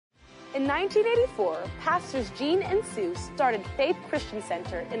In 1984, Pastors Gene and Sue started Faith Christian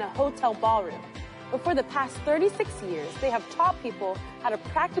Center in a hotel ballroom. But for the past 36 years, they have taught people how to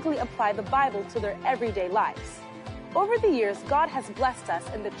practically apply the Bible to their everyday lives. Over the years, God has blessed us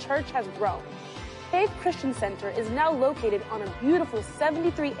and the church has grown. Faith Christian Center is now located on a beautiful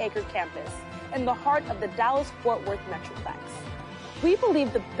 73-acre campus in the heart of the Dallas-Fort Worth Metroplex. We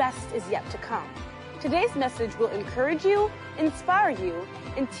believe the best is yet to come. Today's message will encourage you, inspire you,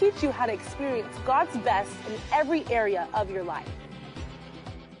 and teach you how to experience God's best in every area of your life.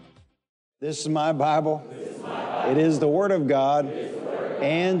 This is my Bible. It is the Word of God,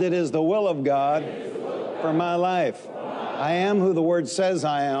 and it is the will of God for my life. I am who the Word says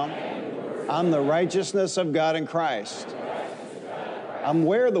I am. I'm the righteousness of God in Christ. I'm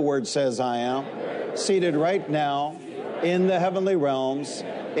where the Word says I am, seated right now in the heavenly realms,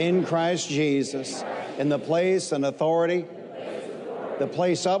 in Christ Jesus, in the place and authority, the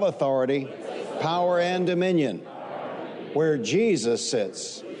place of authority, power and dominion, where Jesus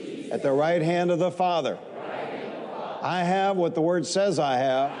sits at the right hand of the Father. I have what the Word says I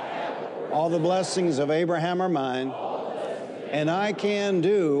have. All the blessings of Abraham are mine, and I can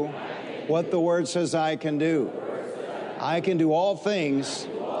do what the Word says I can do. I can do all things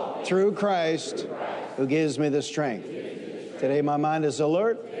through Christ who gives me the strength. Today my mind is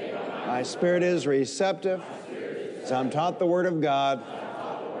alert, my spirit is receptive. As I'm taught the Word of God,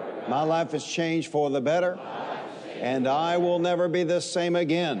 my life is changed for the better, and I will never be the same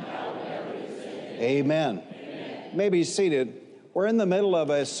again. Amen. You may be seated. We're in the middle of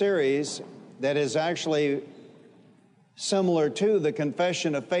a series that is actually similar to the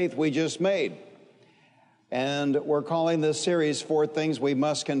confession of faith we just made. And we're calling this series 4 Things We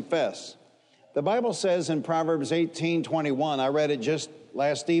Must Confess. The Bible says in Proverbs 18:21, I read it just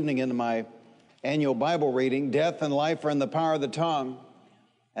last evening in my annual Bible reading, death and life are in the power of the tongue,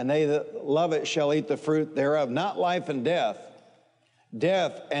 and they that love it shall eat the fruit thereof. Not life and death,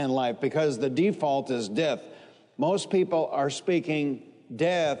 death and life, because the default is death. Most people are speaking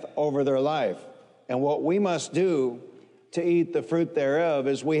death over their life. And what we must do to eat the fruit thereof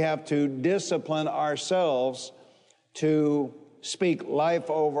is we have to discipline ourselves to speak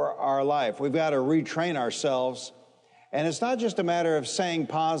life over our life. We've got to retrain ourselves. And it's not just a matter of saying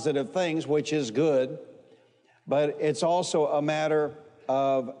positive things, which is good, but it's also a matter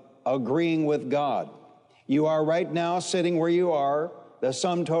of agreeing with God. You are right now sitting where you are, the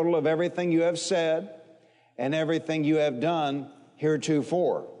sum total of everything you have said and everything you have done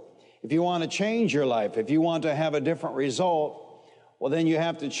heretofore. If you want to change your life, if you want to have a different result, well, then you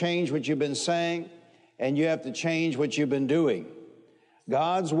have to change what you've been saying and you have to change what you've been doing.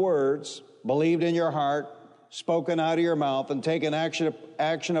 God's words, believed in your heart, spoken out of your mouth, and taken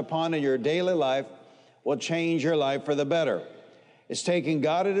action upon in your daily life will change your life for the better. It's taking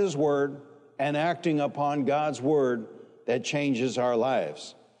God at His word and acting upon God's word that changes our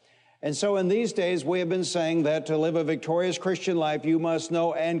lives. And so in these days, we have been saying that to live a victorious Christian life, you must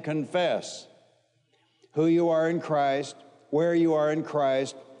know and confess who you are in Christ, where you are in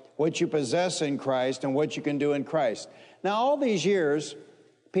Christ, what you possess in Christ, and what you can do in Christ. Now, all these years,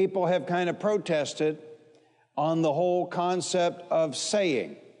 people have kind of protested on the whole concept of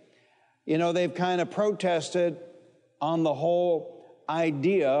saying. You know, they've kind of protested on the whole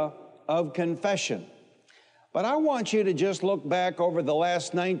idea of confession. But I want you to just look back over the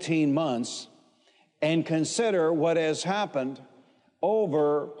last 19 months and consider what has happened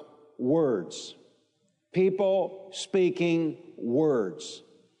over words. People speaking words.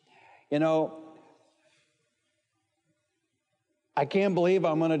 You know, I can't believe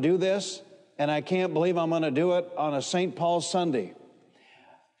I'm going to do this, and I can't believe I'm going to do it on a St. Paul's Sunday.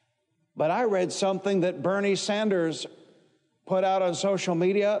 But I read something that Bernie Sanders put out on social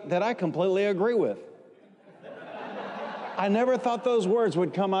media that I completely agree with. I never thought those words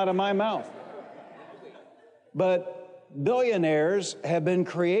would come out of my mouth. But billionaires have been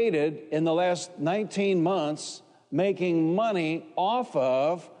created in the last 19 months making money off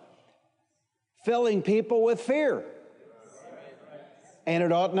of filling people with fear. And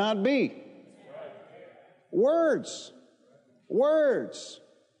it ought not be. Words. Words.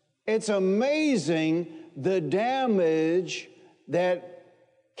 It's amazing the damage that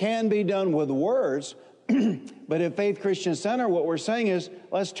can be done with words. But at Faith Christian Center, what we're saying is,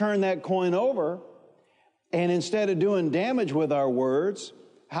 let's turn that coin over, and instead of doing damage with our words,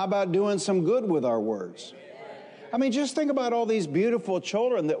 how about doing some good with our words? I mean, just think about all these beautiful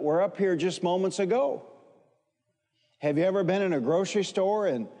children that were up here just moments ago. Have you ever been in a grocery store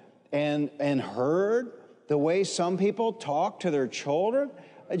and heard the way some people talk to their children?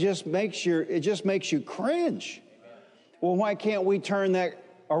 It just makes you cringe. Well, why can't we turn that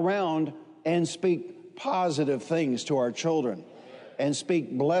around and speak positive things to our children and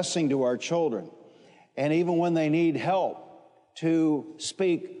speak blessing to our children. And even when they need help, to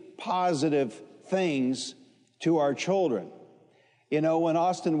speak positive things to our children. You know, when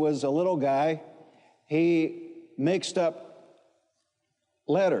Austin was a little guy, he mixed up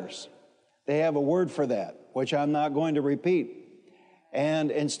letters. They have a word for that, which I'm not going to repeat.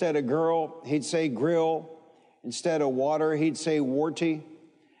 And instead of girl, he'd say grill. Instead of water, he'd say warty.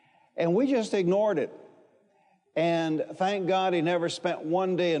 And we just ignored it. And thank God he never spent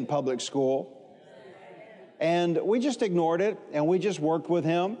one day in public school. And we just ignored it, and we just worked with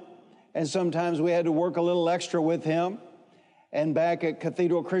him. And sometimes we had to work a little extra with him. And back at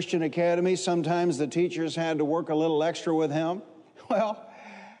Cathedral Christian Academy, sometimes the teachers had to work a little extra with him. Well,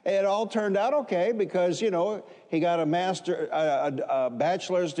 it all turned out okay because, you know, he got a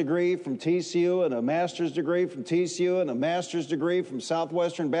bachelor's degree from TCU and a master's degree from TCU and a master's degree from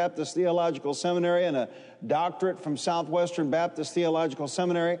Southwestern Baptist Theological Seminary and a doctorate from Southwestern Baptist Theological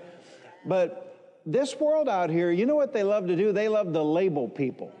Seminary. But this world out here, you know what they love to do? They love to label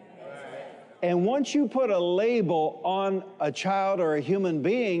people. And once you put a label on a child or a human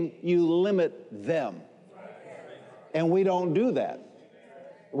being, you limit them. And we don't do that.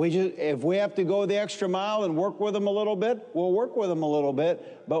 If we have to go the extra mile and work with them a little bit, we'll work with them a little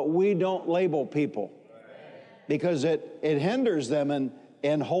bit, but we don't label people because it hinders them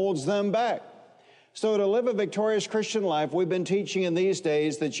and holds them back. So to live a victorious Christian life, we've been teaching in these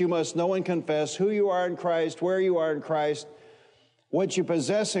days that you must know and confess who you are in Christ, where you are in Christ, what you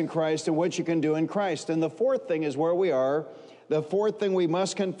possess in Christ, and what you can do in Christ. And the fourth thing is where we are. The fourth thing we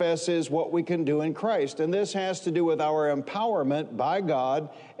must confess is what we can do in Christ. And this has to do with our empowerment by God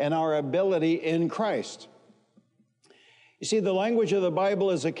and our ability in Christ. You see, the language of the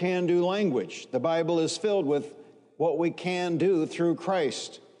Bible is a can-do language. The Bible is filled with what we can do through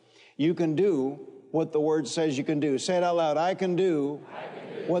Christ. You can do what the Word says you can do. Say it out loud. I can do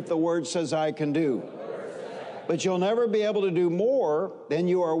what the Word says I can do. But you'll never be able to do more than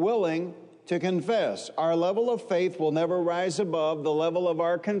you are willing to confess. Our level of faith will never rise above the level of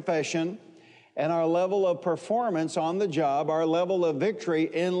our confession, and our level of performance on the job, our level of victory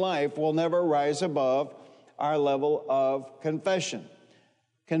in life will never rise above our level of confession.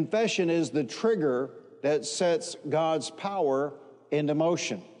 Confession is the trigger that sets God's power into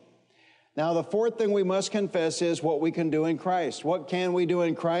motion. Now, the fourth thing we must confess is what we can do in Christ. What can we do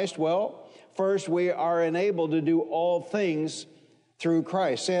in Christ? Well, first, we are enabled to do all things through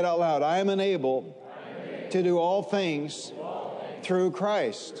Christ. Say it out loud. I am enabled to do all things through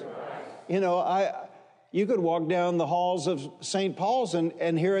Christ. You know, you could walk down the halls of St. Paul's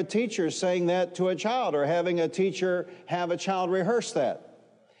and hear a teacher saying that to a child, or having a teacher have a child rehearse that.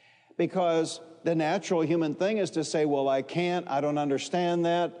 Because the natural human thing is to say, well, I can't, I don't understand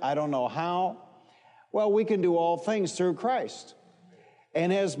that, I don't know how. Well, we can do all things through Christ.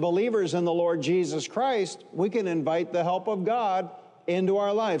 And as believers in the Lord Jesus Christ, we can invite the help of God into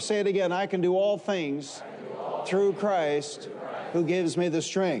our life. Say it again. I can do all things through Christ who gives me the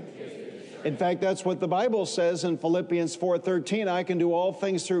strength. In fact, that's what the Bible says in Philippians 4:13. I can do all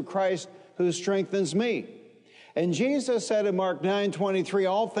things through Christ who strengthens me. And Jesus said in Mark 9:23,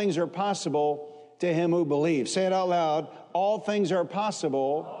 all things are possible to him who believes. Say it out loud. All things are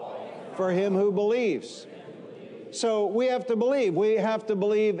possible for him who believes. So we have to believe. We have to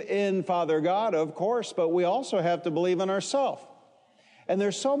believe in Father God, of course, but we also have to believe in ourselves. And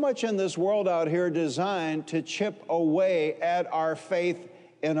there's so much in this world out here designed to chip away at our faith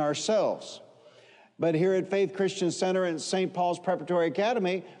in ourselves. But here at Faith Christian Center and St. Paul's Preparatory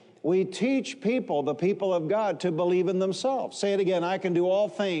Academy, we teach people, the people of God, to believe in themselves. Say it again. I can do all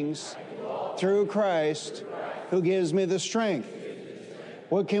things through Christ who gives me the strength.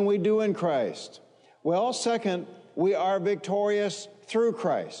 What can we do in Christ? Well, second, we are victorious through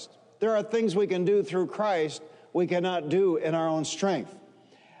Christ. There are things we can do through Christ we cannot do in our own strength.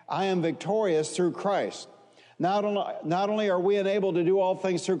 I am victorious through Christ. Not only are we enabled to do all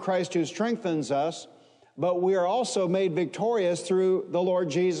things through Christ who strengthens us, but we are also made victorious through the Lord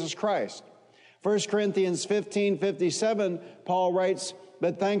Jesus Christ. 1 Corinthians 15:57, Paul writes,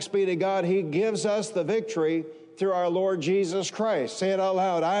 but thanks be to God, he gives us the victory through our Lord Jesus Christ. Say it out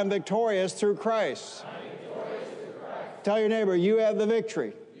loud. I am victorious through Christ. Tell your neighbor, you have the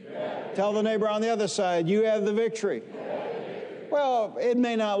victory. Tell the neighbor on the other side, you have the victory. Well, it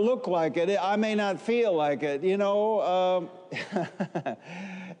may not look like it. I may not feel like it. You know,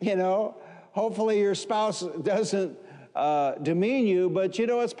 hopefully your spouse doesn't demean you, but you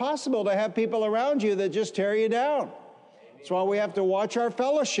know, it's possible to have people around you that just tear you down. That's why we have to watch our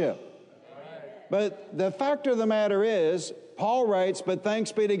fellowship. But the fact of the matter is, Paul writes, but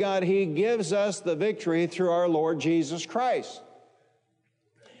thanks be to God, He gives us the victory through our Lord Jesus Christ.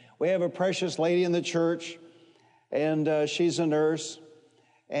 We have a precious lady in the church, and she's a nurse.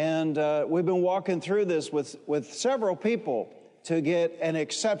 And we've been walking through this with several people to get an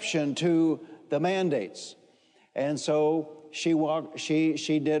exception to the mandates. And so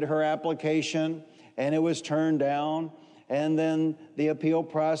she did her application, and it was turned down. And then the appeal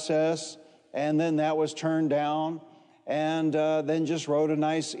process, and then that was turned down. And then just wrote a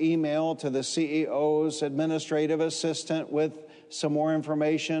nice email to the CEO's administrative assistant with some more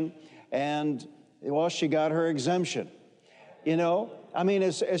information. And, well, she got her exemption. You know, I mean,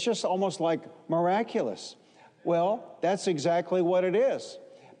 it's just almost like miraculous. Well, that's exactly what it is.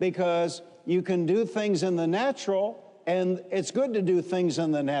 Because you can do things in the natural, and it's good to do things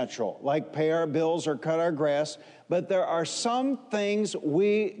in the natural, like pay our bills or cut our grass. But there are some things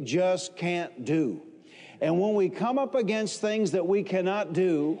we just can't do. And when we come up against things that we cannot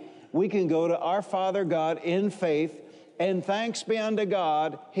do, we can go to our Father God in faith, and thanks be unto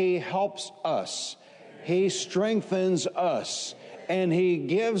God, He helps us. He strengthens us, and He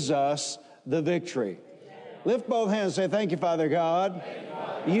gives us the victory. Lift both hands and say, thank you, Father God.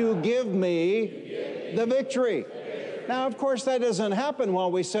 You give me the victory. Now, of course, that doesn't happen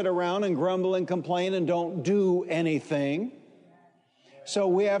while we sit around and grumble and complain and don't do anything. So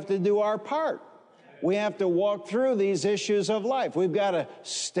we have to do our part. We have to walk through these issues of life. We've got to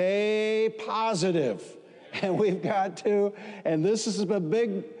stay positive. And we've got to, and this is a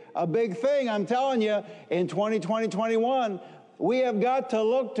big thing, I'm telling you, in 2020, 21, we have got to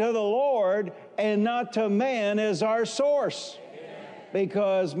look to the Lord and not to man as our source.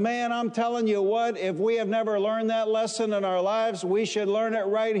 Because, man, I'm telling you what, if we have never learned that lesson in our lives, we should learn it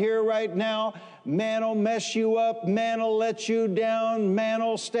right here, right now. Man will mess you up, man will let you down, man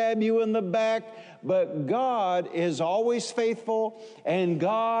will stab you in the back. But God is always faithful, and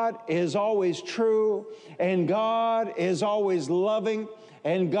God is always true, and God is always loving,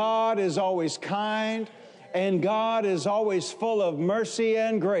 and God is always kind, and God is always full of mercy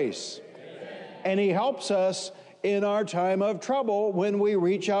and grace. And He helps us in our time of trouble when we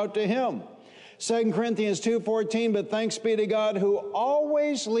reach out to Him. 2 Corinthians 2:14, but thanks be to God who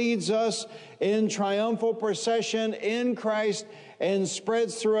always leads us in triumphal procession in Christ and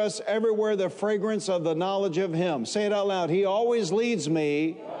spreads through us everywhere the fragrance of the knowledge of Him. Say it out loud. He always leads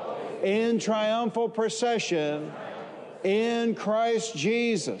me in triumphal procession in Christ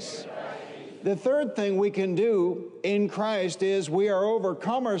Jesus. The third thing we can do in Christ is we are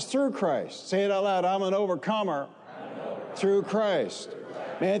overcomers through Christ. Say it out loud. I'm an overcomer through Christ.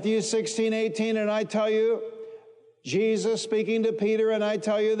 Matthew 16:18, and I tell you, Jesus speaking to Peter, and I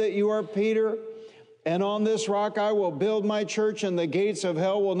tell you that you are Peter, and on this rock I will build my church, and the gates of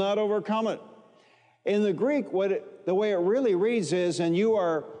hell will not overcome it. In the Greek, the way it really reads is, and you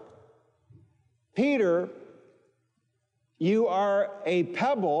are Peter, you are a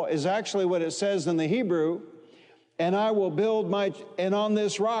pebble, is actually what it says in the Hebrew, and I will build and on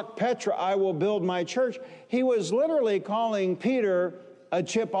this rock, Petra, I will build my church. He was literally calling Peter a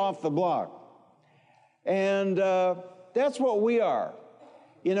chip off the block. And that's what we are.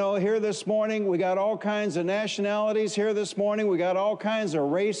 You know, here this morning, we got all kinds of nationalities. Here this morning, we got all kinds of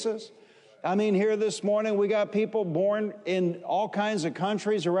races. I mean, here this morning, we got people born in all kinds of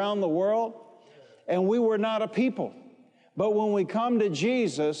countries around the world, and we were not a people. But when we come to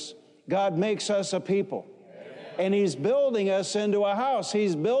Jesus, God makes us a people. And He's building us into a house.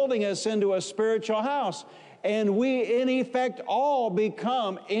 He's building us into a spiritual house. And we, in effect, all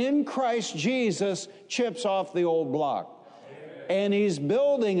become, in Christ Jesus, chips off the old block. And He's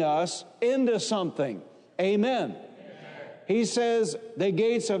building us into something. Amen. He says the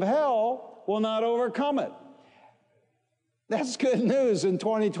gates of hell will not overcome it. That's good news in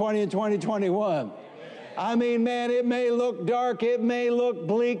 2020 and 2021. I mean, man, it may look dark, it may look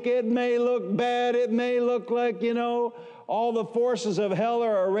bleak, it may look bad, it may look like, you know, all the forces of hell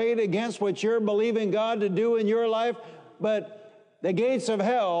are arrayed against what you're believing God to do in your life, but the gates of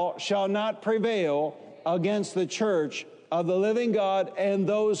hell shall not prevail against the church of the living God and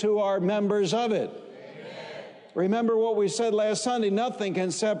those who are members of it. Amen. Remember what we said last Sunday, nothing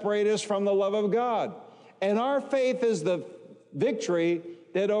can separate us from the love of God. And our faith is the victory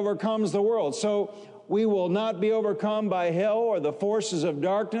that overcomes the world. So we will not be overcome by hell or the forces of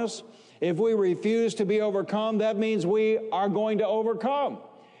darkness. If we refuse to be overcome, that means we are going to overcome.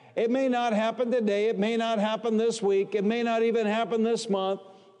 It may not happen today. It may not happen this week. It may not even happen this month,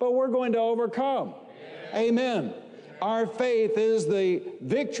 but we're going to overcome. Amen. Our faith is the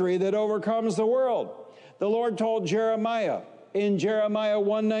victory that overcomes the world. The Lord told Jeremiah in Jeremiah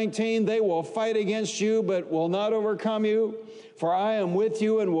 1:19, they will fight against you, but will not overcome you. For I am with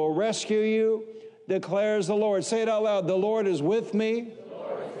you and will rescue you, declares the Lord. Say it out loud. The Lord is with me,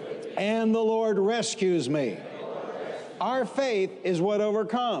 and the Lord rescues me. Our faith is what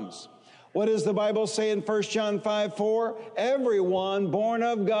overcomes. What does the Bible say in 1 John 5:4? Everyone born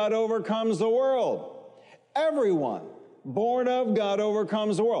of God overcomes the world. Everyone born of God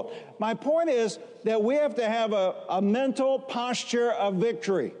overcomes the world. My point is that we have to have a mental posture of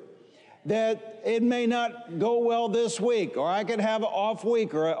victory. That it may not go well this week, or I could have an off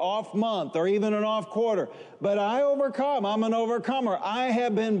week or an off month or even an off quarter, but I overcome. I'm an overcomer. I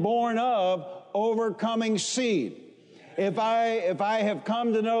have been born of overcoming seed. If I have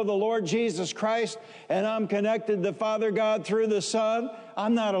come to know the Lord Jesus Christ and I'm connected to Father God through the Son,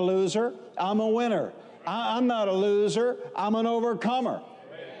 I'm not a loser. I'm a winner. I'm not a loser. I'm an overcomer.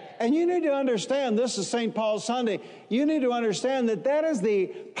 And you need to understand, this is St. Paul's Sunday, you need to understand that that is the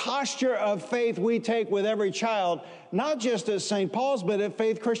posture of faith we take with every child, not just at St. Paul's, but at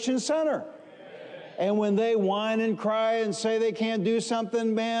Faith Christian Center. And when they whine and cry and say they can't do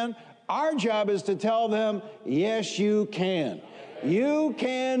something, man, our job is to tell them, yes, you can. You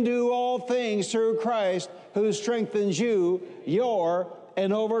can do all things through Christ who strengthens you. You're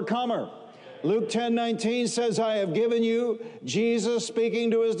an overcomer. Luke 10:19 says, I have given you, Jesus speaking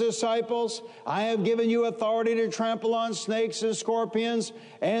to his disciples, I have given you authority to trample on snakes and scorpions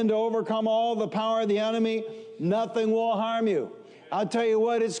and to overcome all the power of the enemy. Nothing will harm you. I'll tell you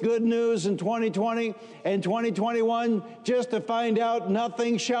what, it's good news in 2020 and 2021 just to find out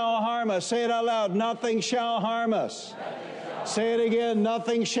nothing shall harm us. Say it out loud, nothing shall harm us. Say it again,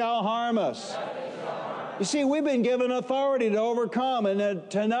 nothing shall harm us. You see, we've been given authority to overcome and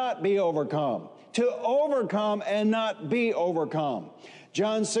to not be overcome. To overcome and not be overcome.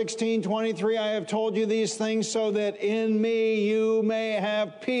 John 16:23, I have told you these things so that in me you may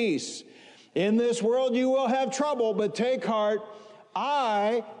have peace. In this world you will have trouble, but take heart.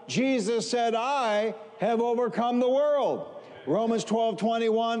 Jesus said, I have overcome the world. Romans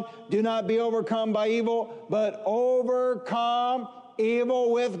 12:21, do not be overcome by evil, but overcome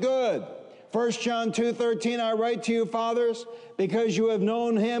evil with good. 1 John 2:13, I write to you, fathers, because you have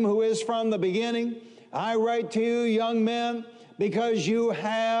known him who is from the beginning. I write to you, young men, because you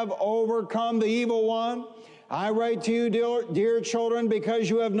have overcome the evil one. I write to you, dear children, because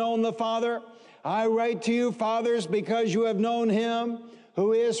you have known the Father. I write to you, fathers, because you have known him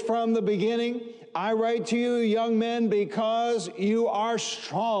who is from the beginning. I write to you, young men, because you are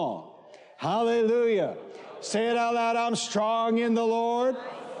strong. Hallelujah. Say it out loud, I'm strong in the Lord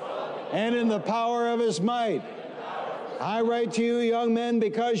and in the power of his might. I write to you, young men,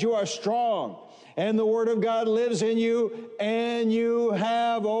 because you are strong, and the word of God lives in you, and you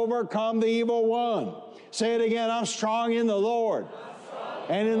have overcome the evil one. Say it again, I'm strong in the Lord,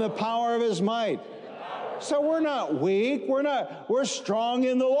 and in the power of his might. So we're not weak, we're strong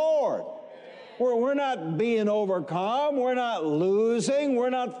in the Lord. We're not being overcome, we're not losing, we're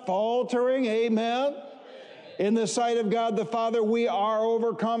not faltering, amen. In the sight of God the Father, we are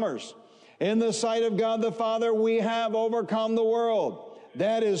overcomers. In the sight of God the Father, we have overcome the world.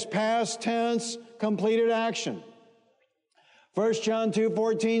 That is past tense, completed action. 1 John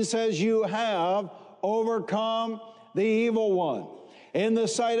 2:14 says, you have overcome the evil one. In the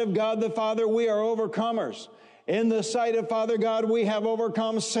sight of God the Father, we are overcomers. In the sight of Father God, we have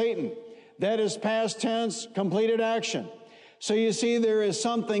overcome Satan. That is past tense, completed action. So you see, there is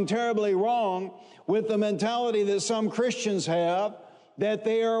something terribly wrong with the mentality that some Christians have, that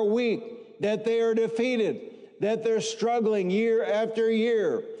they are weak, that they are defeated, that they're struggling year after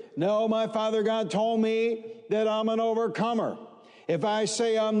year. No, my Father God told me that I'm an overcomer. If I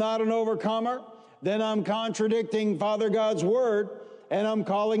say I'm not an overcomer, then I'm contradicting Father God's word, and I'm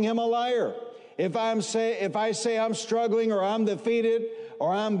calling him a liar. If I say I'm struggling or I'm defeated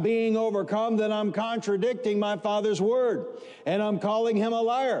or I'm being overcome, then I'm contradicting my Father's word, and I'm calling him a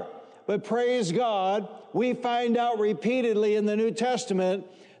liar. But praise God, we find out repeatedly in the New Testament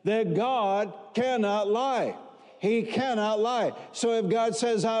that God cannot lie. He cannot lie. So if God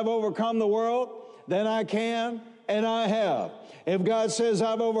says I've overcome the world, then I can and I have. If God says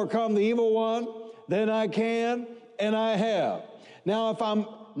I've overcome the evil one, then I can and I have. Now, if I'm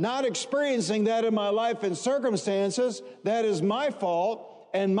not experiencing that in my life and circumstances, that is my fault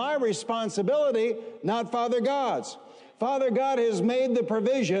and my responsibility, not Father God's. Father God has made the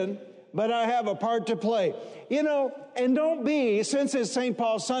provision, but I have a part to play. You know, and don't be, since it's St.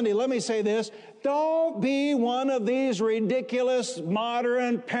 Paul's Sunday, let me say this, don't be one of these ridiculous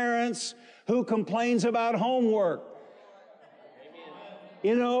modern parents who complains about homework.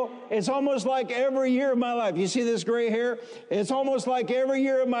 You know, it's almost like every year of my life, you see this gray hair? It's almost like every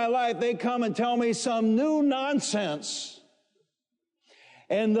year of my life, they come and tell me some new nonsense.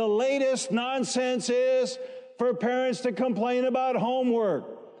 And the latest nonsense is for parents to complain about homework.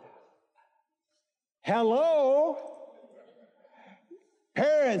 Hello?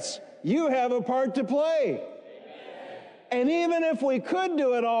 Parents, you have a part to play. And even if we could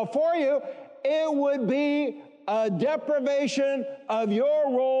do it all for you, it would be a deprivation of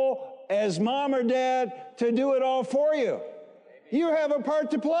your role as mom or dad to do it all for you. You have a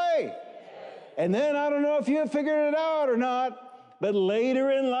part to play. And then I don't know if you have figured it out or not, but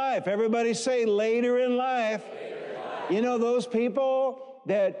later in life, everybody say later in life. You know those people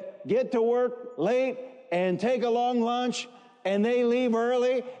that get to work late and take a long lunch and they leave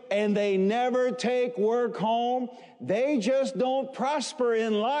early and they never take work home? They just don't prosper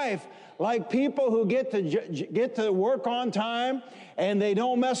in life like people who get to work on time and they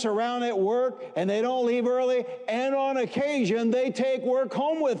don't mess around at work and they don't leave early, and on occasion they take work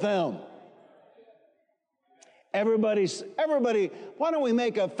home with them. Everybody, why don't we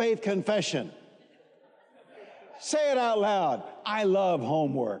make a faith confession? Say it out loud. I love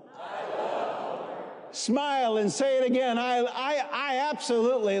homework. Smile and say it again. I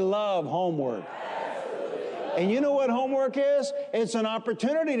absolutely love homework. And you know what homework is? It's an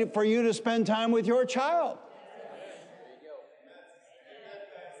opportunity for you to spend time with your child.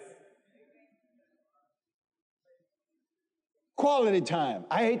 Quality time.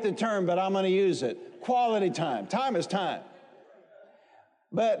 I hate the term, but I'm going to use it. Quality time. Time is time.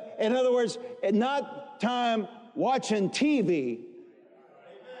 But in other words, not time watching TV,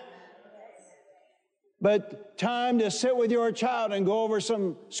 but time to sit with your child and go over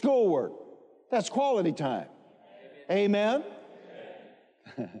some schoolwork. That's quality time. Amen?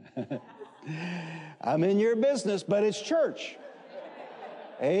 I'm in your business, but it's church.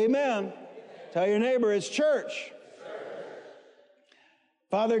 Amen. Tell your neighbor it's church.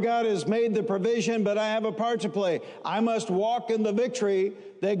 Father God has made the provision, but I have a part to play. I must walk in the victory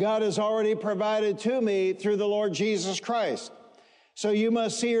that God has already provided to me through the Lord Jesus Christ. So you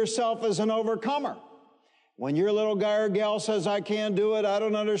must see yourself as an overcomer. When your little guy or gal says, I can't do it, I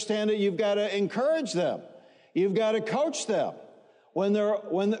don't understand it, you've got to encourage them. You've got to coach them. When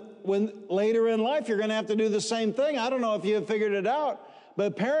later in life, you're going to have to do the same thing. I don't know if you have figured it out,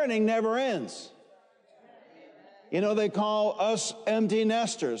 but parenting never ends. You know, they call us empty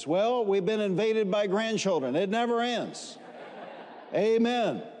nesters. Well, we've been invaded by grandchildren. It never ends.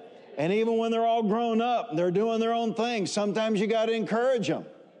 Amen. And even when they're all grown up, they're doing their own thing, sometimes you got to encourage them.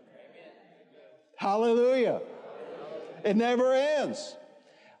 Hallelujah. It never ends.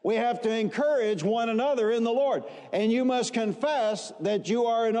 We have to encourage one another in the Lord. And you must confess that you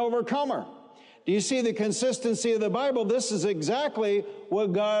are an overcomer. Do you see the consistency of the Bible? This is exactly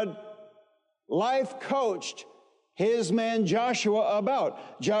what God life coached his man Joshua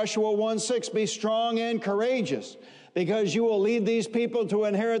about. Joshua 1:6, be strong and courageous, because you will lead these people to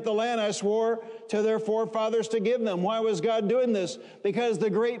inherit the land I swore to their forefathers to give them. Why was God doing this? Because the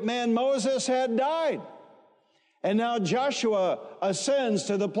great man Moses had died. And now Joshua ascends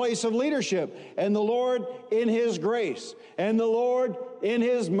to the place of leadership. And the Lord in his grace, and the Lord in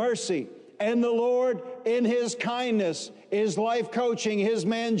his mercy, and the Lord in his kindness is life coaching his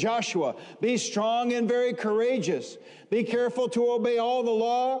man Joshua. Be strong and very courageous. Be careful to obey all the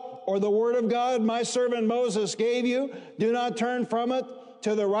law or the word of God my servant Moses gave you. Do not turn from it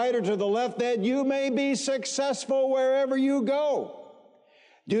to the right or to the left, that you may be successful wherever you go.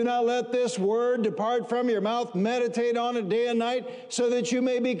 Do not let this word depart from your mouth. Meditate on it day and night, so that you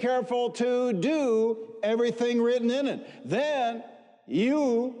may be careful to do everything written in it. Then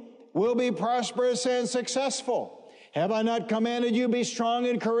you will be prosperous and successful. Have I not commanded you, be strong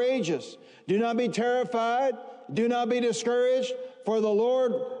and courageous? Do not be terrified. Do not be discouraged, for the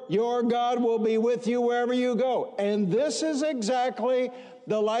Lord your God will be with you wherever you go. And this is exactly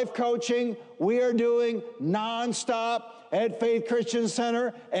the life coaching we are doing nonstop at Faith Christian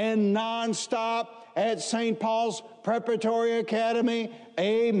Center and nonstop at St. Paul's Preparatory Academy.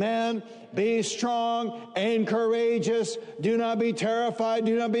 Amen. Be strong and courageous. Do not be terrified.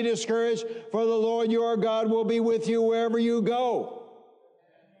 Do not be discouraged, for the Lord your God will be with you wherever you go.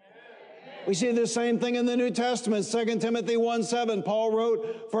 We see the same thing in the New Testament. 2 Timothy 1:7, Paul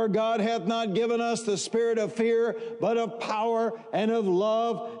wrote, for God hath not given us the spirit of fear, but of power and of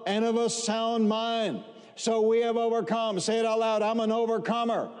love and of a sound mind. So we have overcome. Say it out loud. I'm an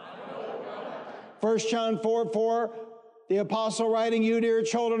overcomer. 1 John 4:4, the apostle writing, you, dear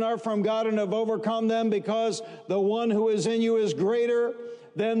children, are from God and have overcome them, because the one who is in you is greater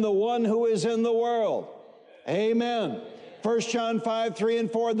than the one who is in the world. Amen. 1 John 5, 3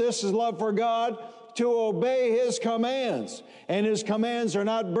 and 4, this is love for God, to obey His commands. And His commands are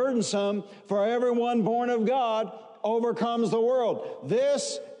not burdensome, for everyone born of God overcomes the world.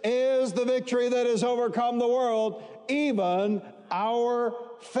 This is the victory that has overcome the world, even our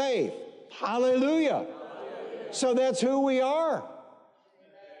faith. Hallelujah. So that's who we are.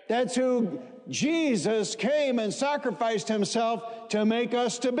 That's who Jesus came and sacrificed Himself to make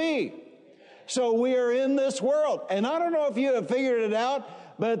us to be. So we are in this world. And I don't know if you have figured it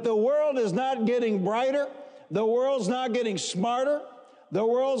out, but the world is not getting brighter. The world's not getting smarter. The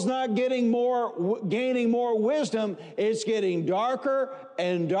world's not gaining more wisdom. It's getting darker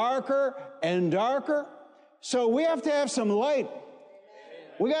and darker and darker. So we have to have some light.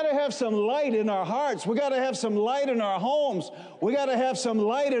 We got to have some light in our hearts. We got to have some light in our homes. We got to have some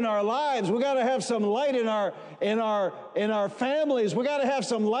light in our lives. We got to have some light in our families. We got to have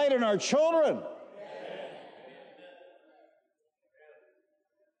some light in our children.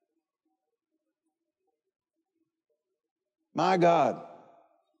 My God.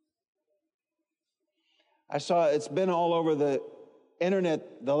 I saw it's been all over the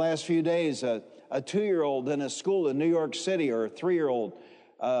internet the last few days. A 2-year-old in a school in New York City, or a 3-year-old,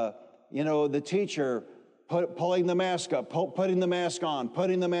 the teacher pulling the mask up, putting the mask on,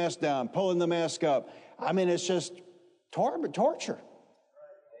 putting the mask down, pulling the mask up. I mean, it's just torture.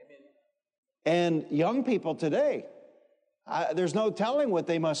 And young people today, there's no telling what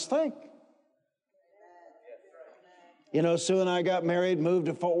they must think. Sue and I got married, moved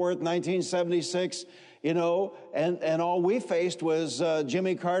to Fort Worth, 1976, and all we faced was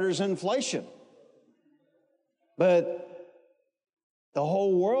Jimmy Carter's inflation. But the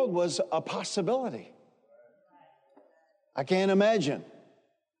whole world was a possibility. I can't imagine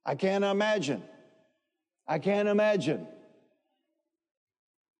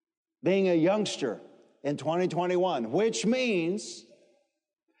being a youngster in 2021, which means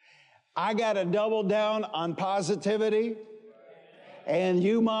I got to double down on positivity. And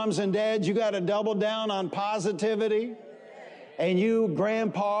you moms and dads, you got to double down on positivity. And you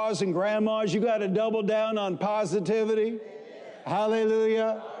grandpas and grandmas, you got to double down on positivity.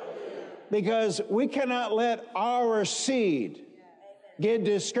 Hallelujah. Because we cannot let our seed get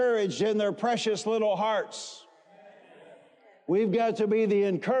discouraged in their precious little hearts. We've got to be the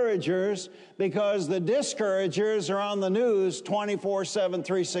encouragers, because the discouragers are on the news 24/7,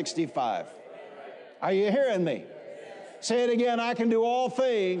 365. Are you hearing me? Say it again. I can do all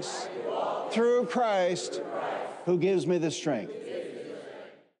things through Christ who gives me the strength.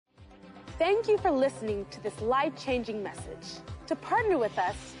 Thank you for listening to this life-changing message. To partner with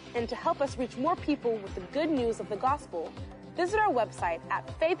us and to help us reach more people with the good news of the gospel, visit our website at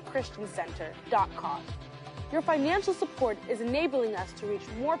faithchristiancenter.com. Your financial support is enabling us to reach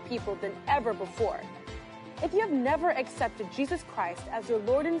more people than ever before. If you have never accepted Jesus Christ as your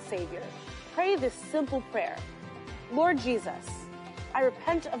Lord and Savior, pray this simple prayer. Lord Jesus, I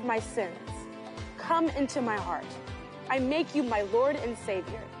repent of my sins. Come into my heart. I make you my Lord and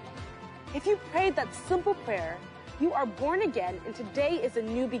Savior. If you prayed that simple prayer, you are born again, and today is a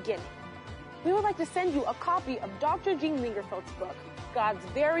new beginning. We would like to send you a copy of Dr. Gene Lingerfeld's book, God's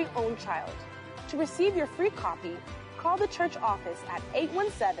Very Own Child. To receive your free copy, call the church office at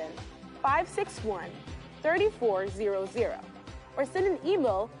 817-561-3400 or send an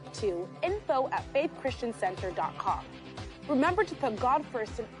email to info@faithchristiancenter.com. Remember to put God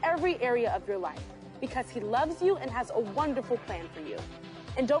first in every area of your life, because He loves you and has a wonderful plan for you.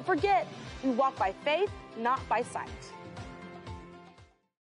 And don't forget, we walk by faith, not by sight.